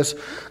with this,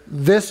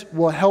 this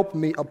will help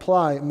me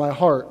apply my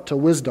heart to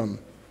wisdom.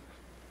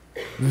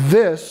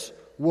 This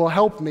will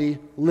help me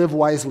live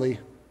wisely.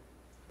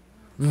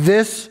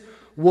 This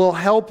will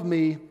help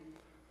me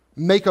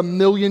make a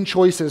million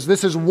choices.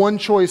 This is one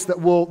choice that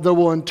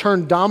will in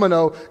turn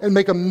domino and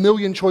make a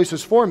million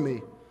choices for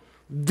me.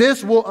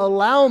 This will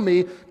allow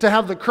me to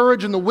have the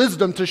courage and the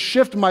wisdom to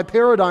shift my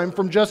paradigm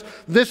from just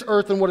this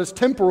earth and what is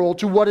temporal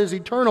to what is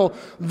eternal.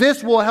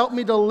 This will help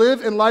me to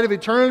live in light of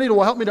eternity. It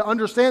will help me to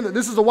understand that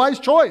this is a wise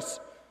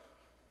choice.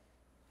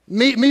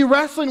 Me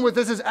wrestling with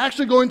this is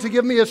actually going to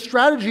give me a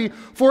strategy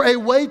for a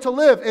way to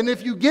live. And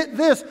if you get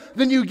this,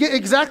 then you get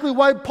exactly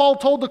why Paul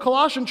told the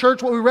Colossian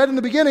church, what we read in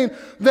the beginning,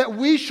 that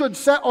we should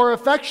set our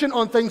affection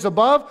on things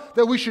above,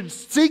 that we should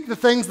seek the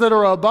things that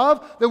are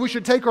above, that we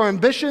should take our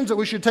ambitions, that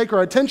we should take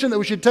our attention, that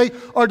we should take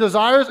our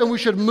desires, and we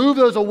should move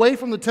those away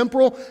from the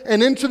temporal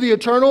and into the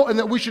eternal, and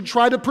that we should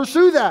try to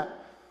pursue that.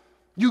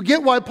 You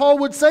get why Paul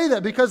would say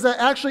that, because that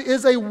actually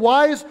is a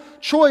wise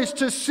choice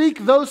to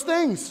seek those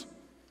things.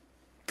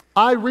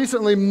 I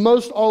recently,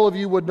 most all of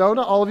you would know,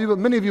 not all of you, but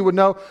many of you would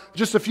know,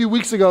 just a few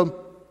weeks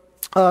ago,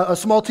 a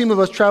small team of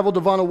us traveled to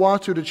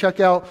Vanuatu to check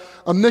out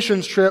a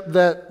missions trip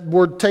that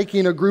we're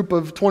taking a group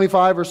of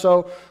 25 or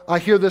so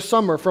here this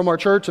summer from our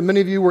church. And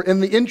many of you were in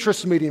the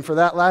interest meeting for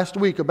that last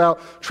week about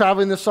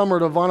traveling this summer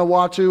to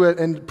Vanuatu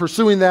and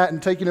pursuing that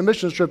and taking a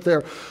missions trip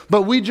there.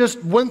 But we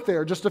just went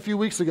there just a few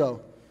weeks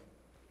ago.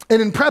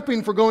 And in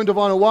prepping for going to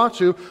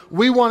Vanuatu,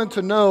 we wanted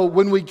to know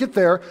when we get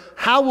there,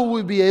 how will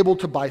we be able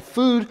to buy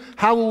food?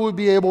 How will we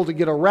be able to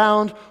get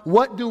around?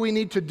 What do we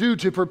need to do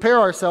to prepare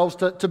ourselves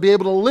to be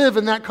able to live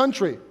in that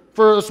country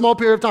for a small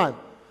period of time?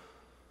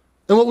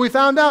 And what we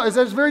found out is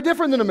that it's very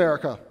different than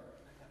America.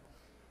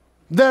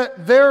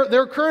 That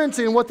their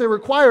currency and what they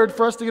required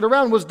for us to get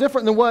around was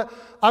different than what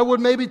I would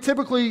maybe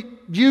typically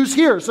use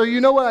here. So you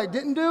know what I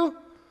didn't do?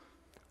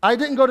 I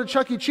didn't go to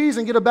Chuck E. Cheese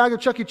and get a bag of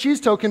Chuck E. Cheese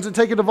tokens and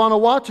take it to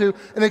Vanuatu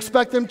and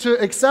expect them to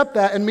accept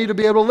that and me to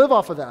be able to live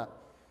off of that.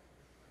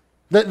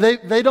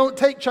 They don't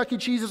take Chuck E.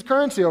 Cheese's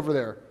currency over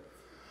there.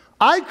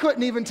 I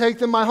couldn't even take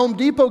them my Home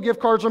Depot gift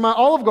cards or my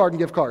Olive Garden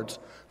gift cards.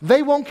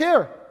 They won't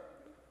care.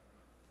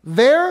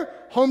 Their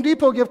Home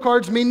Depot gift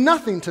cards mean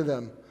nothing to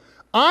them.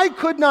 I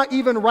could not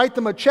even write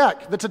them a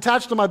check that's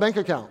attached to my bank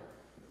account.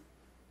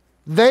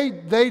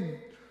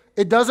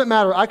 It doesn't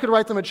matter. I could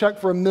write them a check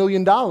for $1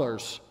 million.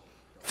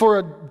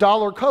 For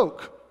 $1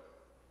 Coke.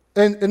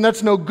 And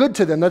that's no good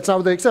to them. That's not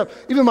what they accept.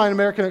 Even my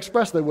American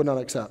Express they would not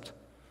accept.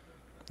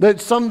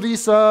 Some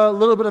Visa, a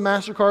little bit of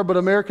MasterCard, but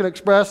American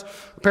Express,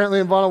 apparently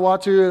in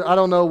Vanuatu, I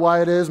don't know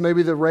why it is.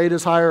 Maybe the rate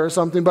is higher or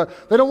something,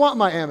 but they don't want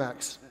my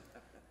Amex.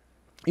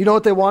 You know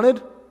what they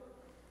wanted?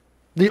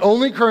 The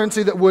only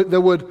currency that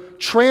would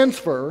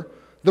transfer,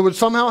 that would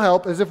somehow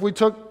help, is if we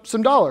took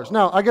some dollars.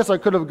 Now, I guess I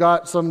could have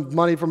got some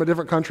money from a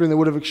different country and they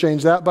would have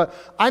exchanged that, but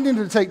I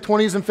needed to take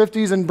 20s and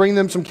 50s and bring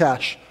them some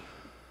cash.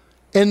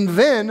 And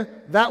then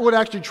that would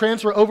actually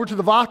transfer over to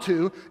the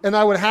Vatu, and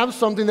I would have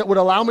something that would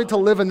allow me to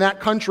live in that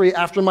country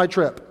after my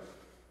trip.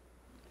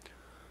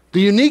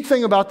 The unique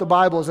thing about the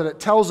Bible is that it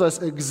tells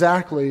us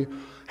exactly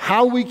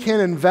how we can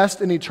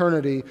invest in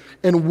eternity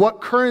and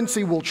what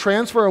currency will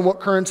transfer and what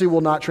currency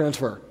will not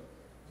transfer.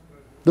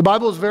 The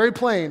Bible is very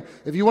plain.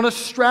 If you want a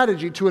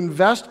strategy to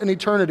invest in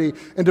eternity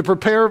and to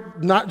prepare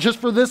not just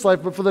for this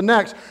life, but for the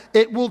next,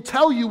 it will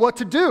tell you what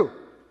to do.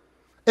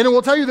 And it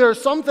will tell you there are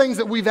some things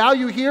that we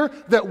value here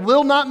that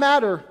will not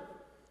matter.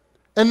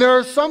 And there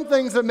are some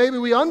things that maybe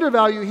we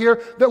undervalue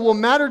here that will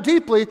matter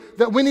deeply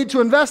that we need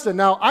to invest in.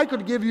 Now, I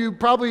could give you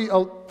probably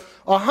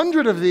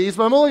 100 of these,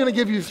 but I'm only going to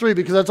give you 3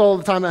 because that's all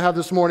the time I have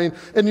this morning,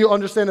 and you'll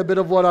understand a bit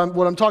of what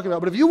I'm talking about.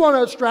 But if you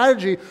want a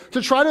strategy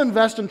to try to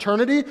invest in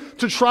eternity,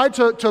 to try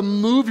to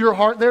move your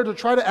heart there, to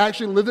try to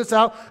actually live this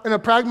out in a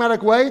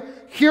pragmatic way,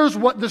 here's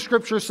what the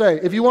scriptures say.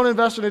 If you want to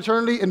invest in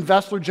eternity,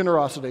 invest through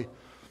generosity.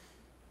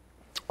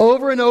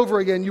 Over and over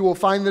again, you will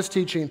find this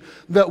teaching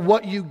that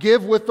what you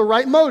give with the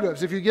right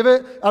motives, if you give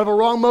it out of a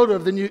wrong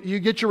motive, then you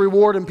get your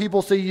reward and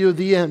people see you at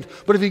the end.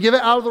 But if you give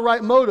it out of the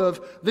right motive,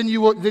 then you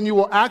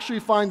will actually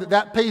find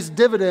that pays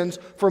dividends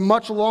for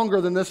much longer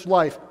than this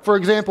life. For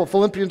example,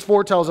 Philippians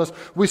 4 tells us,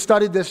 we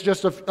studied this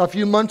just a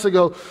few months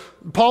ago.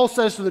 Paul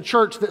says to the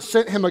church that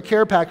sent him a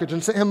care package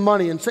and sent him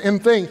money and sent him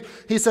things,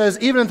 he says,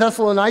 even in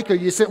Thessalonica,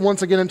 you sent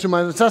once again into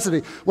my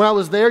necessity. When I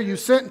was there, you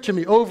sent to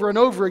me over and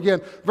over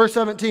again. Verse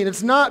 17,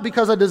 it's not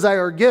because I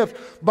desire a gift,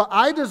 but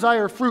I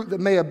desire fruit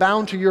that may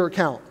abound to your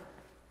account.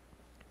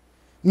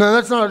 No,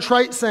 that's not a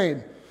trite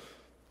saying.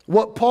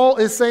 What Paul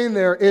is saying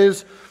there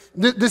is,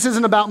 this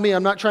isn't about me.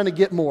 I'm not trying to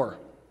get more.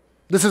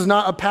 This is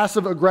not a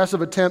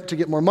passive-aggressive attempt to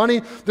get more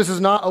money. This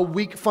is not a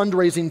weak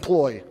fundraising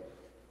ploy.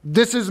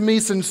 This is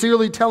me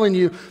sincerely telling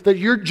you that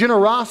your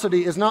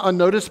generosity is not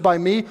unnoticed by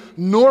me,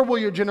 nor will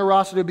your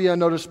generosity be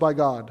unnoticed by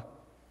God.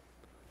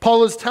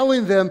 Paul is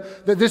telling them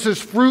that this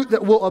is fruit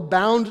that will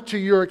abound to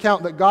your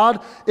account, that God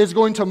is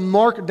going to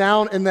mark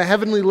down in the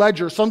heavenly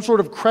ledger some sort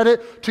of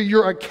credit to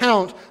your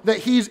account,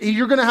 that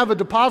you're going to have a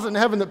deposit in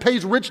heaven that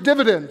pays rich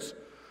dividends.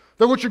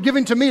 That what you're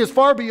giving to me is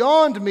far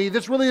beyond me.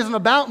 This really isn't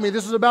about me.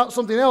 This is about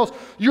something else.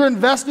 You're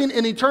investing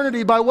in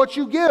eternity by what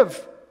you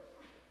give.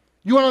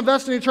 You want to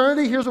invest in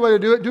eternity? Here's the way to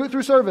do it. Do it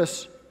through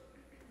service.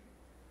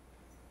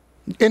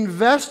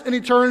 Invest in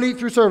eternity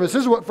through service.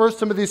 This is what 1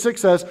 Timothy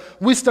 6 says.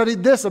 We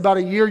studied this about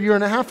a year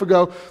and a half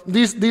ago.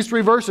 These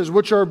three verses,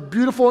 which are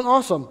beautiful and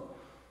awesome.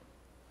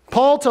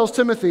 Paul tells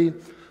Timothy,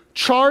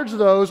 charge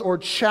those or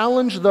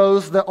challenge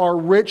those that are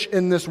rich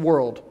in this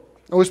world.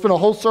 And we spent a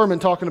whole sermon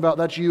talking about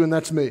that's you and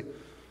that's me.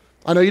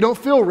 I know you don't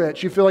feel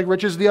rich. You feel like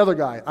rich is the other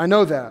guy. I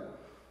know that.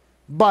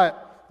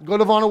 But go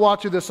to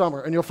Vanuatu this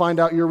summer and you'll find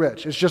out you're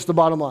rich. It's just the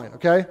bottom line,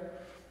 okay?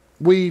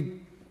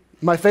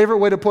 My favorite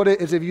way to put it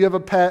is if you have a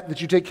pet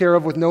that you take care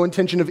of with no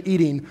intention of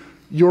eating,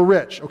 you're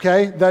rich,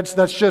 okay? That's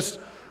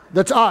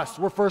us.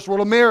 We're first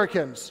world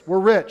Americans. We're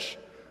rich.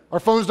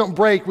 Our phones don't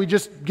break. We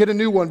just get a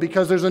new one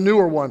because there's a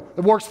newer one.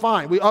 It works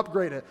fine. We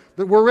upgrade it.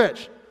 But we're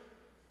rich.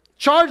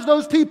 Charge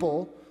those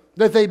people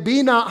that they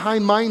be not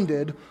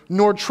high-minded,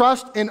 nor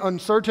trust in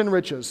uncertain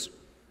riches.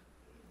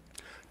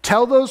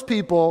 Tell those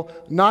people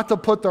not to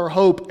put their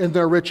hope in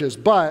their riches,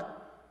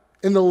 but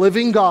in the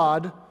living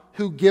God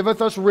who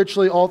giveth us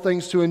richly all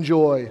things to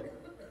enjoy.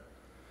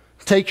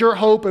 Take your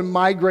hope and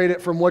migrate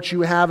it from what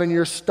you have in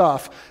your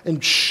stuff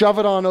and shove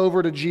it on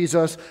over to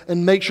Jesus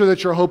and make sure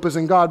that your hope is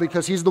in God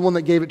because He's the one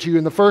that gave it to you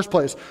in the first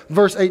place.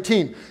 Verse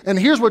 18, and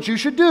here's what you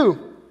should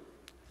do.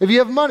 If you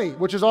have money,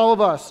 which is all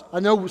of us, I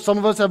know some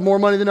of us have more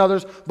money than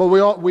others, but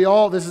we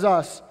all, this is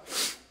us,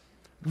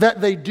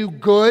 that they do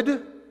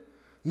good,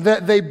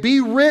 that they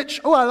be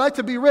rich. Oh, I like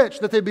to be rich,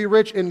 that they be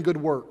rich in good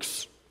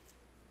works.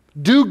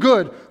 Do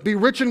good, be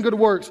rich in good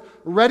works,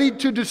 ready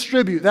to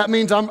distribute. That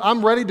means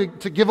I'm ready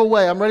to give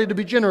away. I'm ready to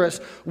be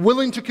generous,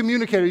 willing to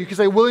communicate. Or you can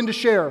say willing to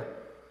share.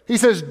 He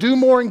says, do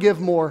more and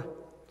give more.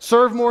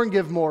 Serve more and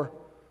give more.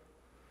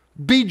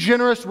 Be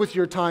generous with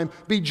your time.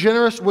 Be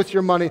generous with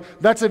your money.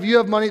 That's if you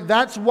have money.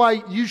 That's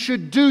why you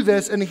should do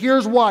this. And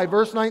here's why.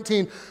 Verse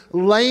 19,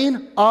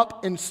 laying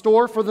up in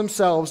store for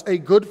themselves a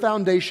good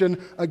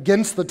foundation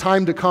against the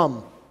time to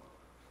come.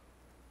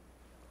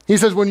 He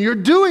says, when you're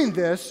doing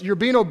this, you're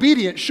being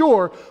obedient,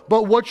 sure,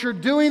 but what you're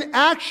doing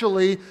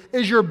actually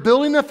is you're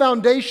building a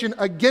foundation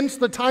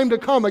against the time to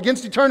come,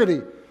 against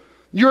eternity.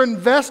 You're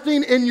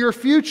investing in your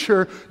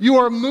future. You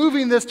are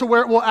moving this to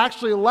where it will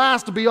actually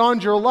last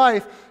beyond your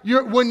life.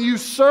 When you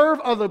serve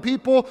other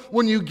people,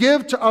 when you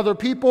give to other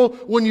people,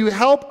 when you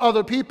help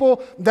other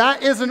people,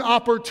 that is an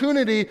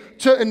opportunity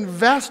to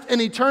invest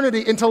in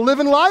eternity and to live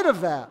in light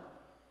of that.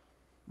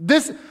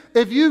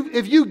 If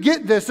you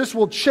get this, this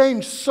will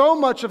change so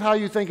much of how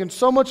you think and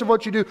so much of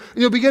what you do.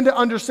 And you'll begin to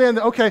understand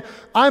that, okay,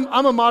 I'm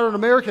a modern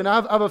American. I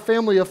have a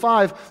family of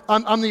 5.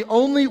 I'm the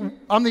only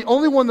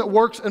one that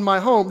works in my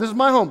home. This is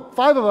my home.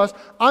 5 of us.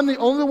 I'm the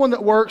only one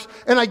that works,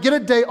 and I get a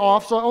day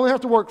off, so I only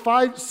have to work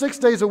 5-6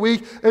 days a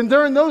week. And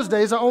during those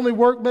days, I only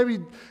work maybe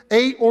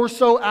 8 or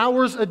so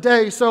hours a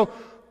day. So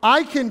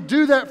I can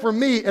do that for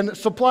me and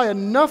supply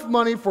enough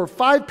money for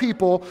 5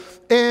 people,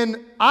 and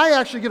I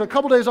actually get a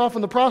couple days off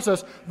in the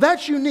process.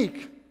 That's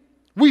unique.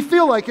 We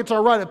feel like it's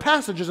our rite of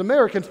passage as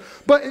Americans,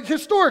 but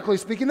historically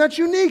speaking, that's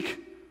unique.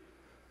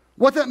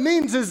 What that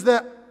means is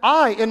that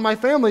I and my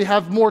family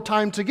have more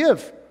time to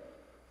give.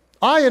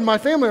 I and my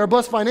family are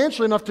blessed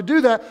financially enough to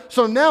do that,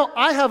 so now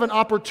I have an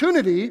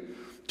opportunity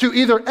to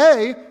either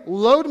A,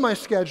 load my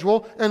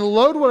schedule and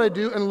load what I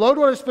do and load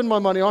what I spend my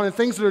money on and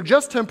things that are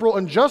just temporal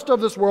and just of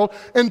this world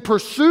and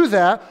pursue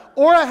that,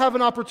 or I have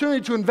an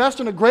opportunity to invest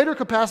in a greater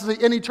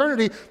capacity in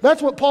eternity.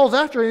 That's what Paul's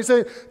after. And he's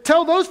saying,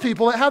 tell those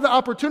people that have the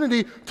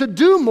opportunity to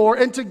do more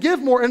and to give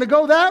more and to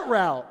go that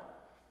route,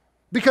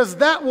 because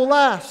that will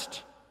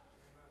last.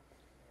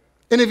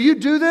 And if you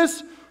do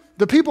this,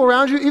 the people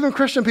around you, even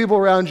Christian people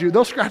around you,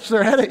 they'll scratch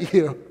their head at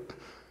you.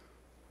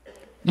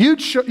 You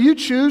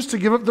choose to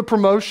give up the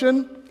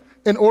promotion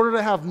in order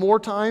to have more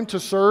time to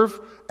serve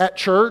at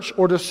church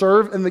or to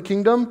serve in the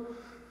kingdom,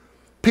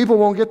 people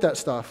won't get that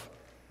stuff.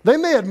 They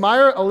may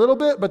admire it a little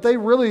bit, but they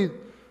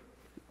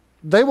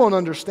won't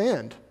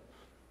understand.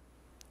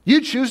 You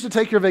choose to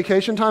take your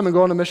vacation time and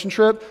go on a mission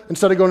trip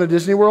instead of going to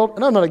Disney World,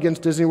 and I'm not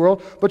against Disney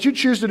World, but you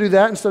choose to do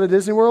that instead of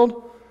Disney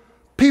World,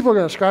 people are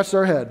going to scratch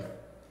their head.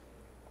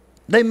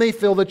 They may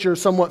feel that you're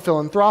somewhat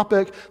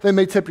philanthropic, they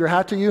may tip your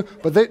hat to you,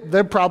 but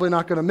they're probably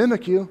not going to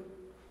mimic you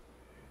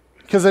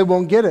because they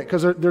won't get it,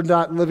 because they're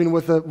not living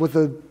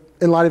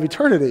in light of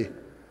eternity.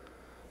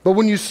 But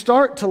when you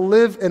start to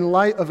live in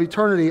light of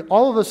eternity,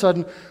 all of a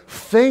sudden,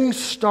 things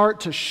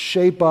start to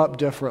shape up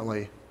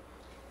differently.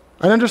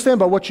 And understand,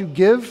 by what you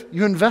give,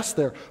 you invest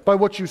there. By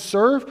what you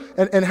serve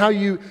and how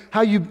you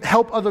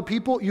help other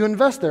people, you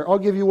invest there. I'll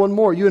give you one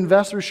more. You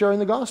invest through sharing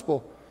the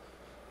gospel.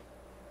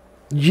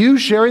 You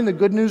sharing the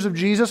good news of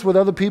Jesus with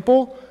other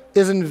people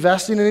is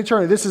investing in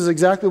eternity. This is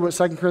exactly what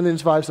 2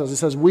 Corinthians 5 says. It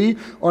says, we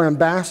are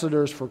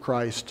ambassadors for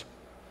Christ.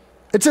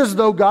 It's as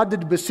though God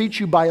did beseech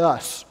you by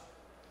us.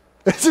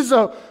 It's as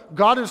though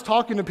God is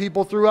talking to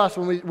people through us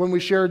when we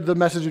shared the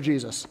message of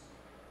Jesus.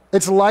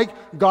 It's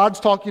like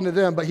God's talking to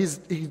them, but he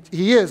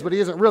is, but he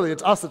isn't really.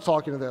 It's us that's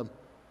talking to them.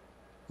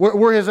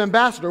 We're his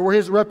ambassador. We're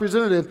his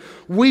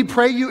representative. We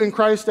pray you in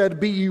Christ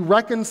that be ye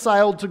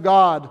reconciled to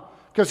God.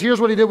 Because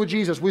here's what he did with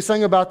Jesus. We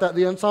sang about that,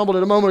 the ensemble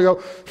did a moment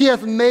ago. He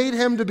hath made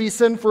him to be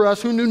sin for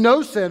us who knew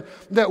no sin,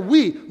 that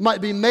we might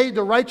be made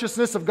the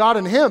righteousness of God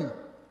in him.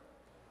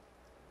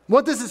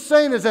 What this is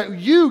saying is that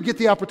you get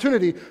the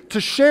opportunity to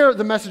share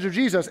the message of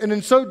Jesus. And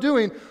in so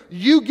doing,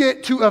 you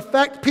get to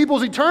affect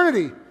people's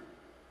eternity.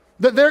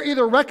 That they're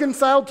either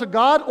reconciled to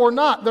God or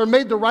not. They're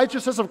made the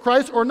righteousness of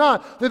Christ or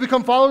not. They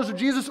become followers of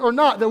Jesus or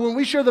not. That when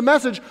we share the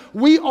message,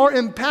 we are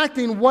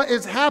impacting what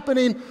is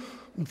happening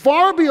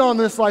far beyond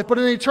this life, but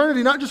in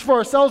eternity, not just for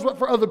ourselves, but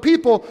for other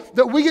people,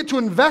 that we get to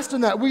invest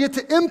in that. We get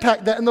to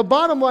impact that. And the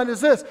bottom line is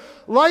this: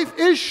 life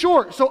is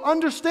short, so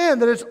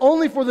understand that it's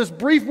only for this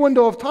brief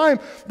window of time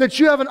that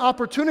you have an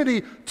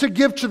opportunity to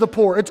give to the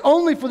poor. It's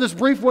only for this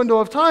brief window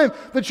of time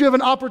that you have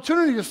an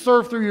opportunity to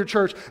serve through your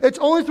church. It's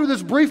only through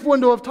this brief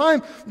window of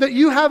time that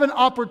you have an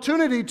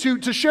opportunity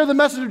to share the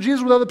message of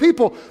Jesus with other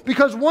people.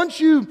 Because once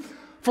you,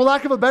 for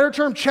lack of a better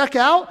term, check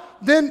out,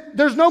 then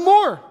there's no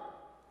more.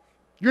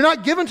 You're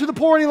not given to the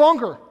poor any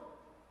longer.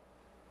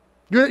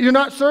 You're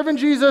not serving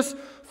Jesus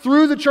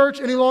through the church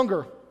any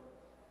longer.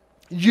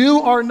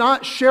 You are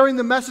not sharing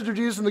the message of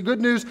Jesus and the good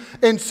news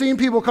and seeing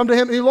people come to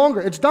him any longer.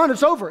 It's done.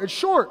 It's over. It's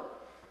short.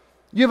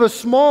 You have a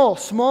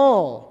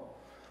small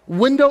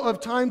window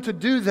of time to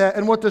do that,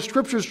 and what the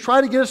scriptures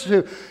try to get us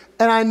to.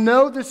 And I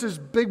know this is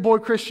big boy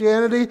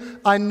Christianity.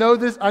 I know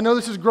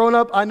this is grown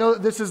up. I know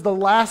that this is the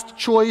last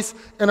choice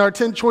in our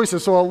 10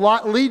 choices, so a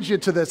lot leads you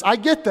to this. I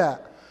get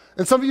that.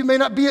 And some of you may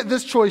not be at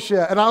this choice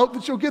yet, and I hope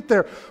that you'll get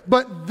there.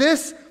 But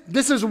this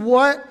is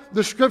what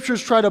the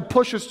scriptures try to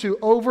push us to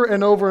over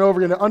and over and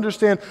over again, to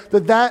understand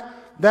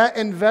that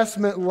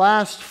investment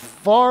lasts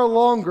far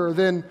longer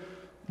than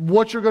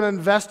what you're going to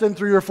invest in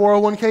through your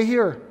 401k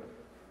here.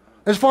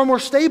 It's far more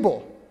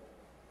stable.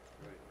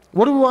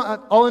 What do we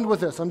want? I'll end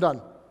with this. I'm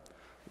done.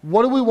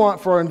 What do we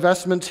want for our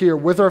investments here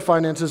with our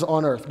finances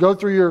on earth? Go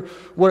through your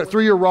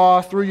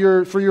Roth, through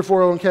your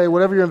 401k,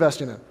 whatever you're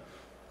investing in.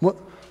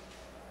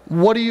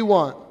 What do you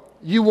want?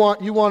 You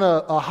want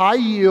a high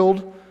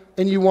yield,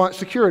 and you want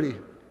security.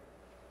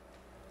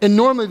 And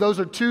normally those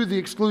are to the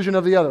exclusion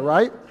of the other,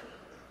 right?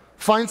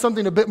 Find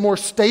something a bit more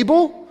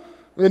stable,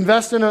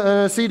 invest in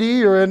a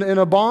CD or in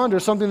a bond or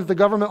something that the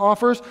government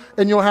offers,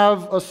 and you'll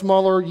have a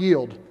smaller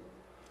yield.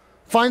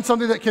 Find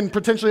something that can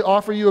potentially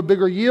offer you a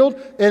bigger yield,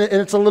 and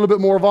it's a little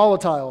bit more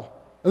volatile.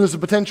 And there's a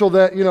potential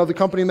that the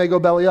company may go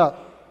belly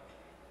up.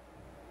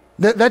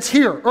 That's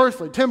here,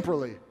 earthly,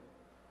 temporally.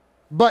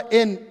 But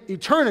in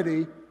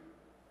eternity,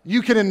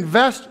 you can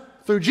invest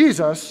through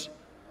Jesus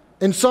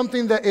in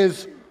something that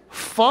is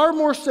far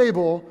more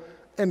stable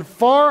and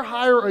far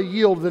higher a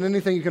yield than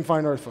anything you can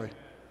find earthly.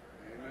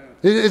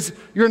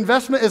 Your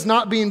investment is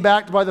not being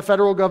backed by the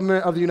federal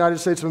government of the United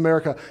States of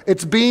America.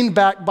 It's being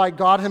backed by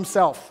God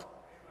himself,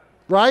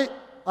 right?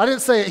 I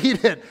didn't say it, he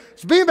did.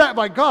 It's being backed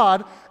by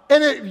God,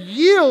 and it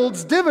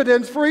yields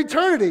dividends for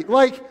eternity.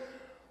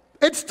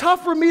 It's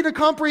tough for me to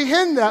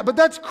comprehend that, but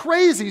that's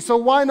crazy. So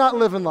why not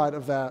live in light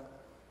of that?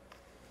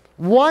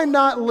 Why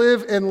not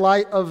live in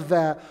light of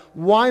that?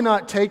 Why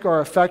not take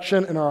our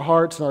affection and our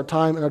hearts and our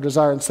time and our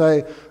desire and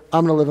say,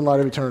 I'm going to live in light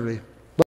of eternity?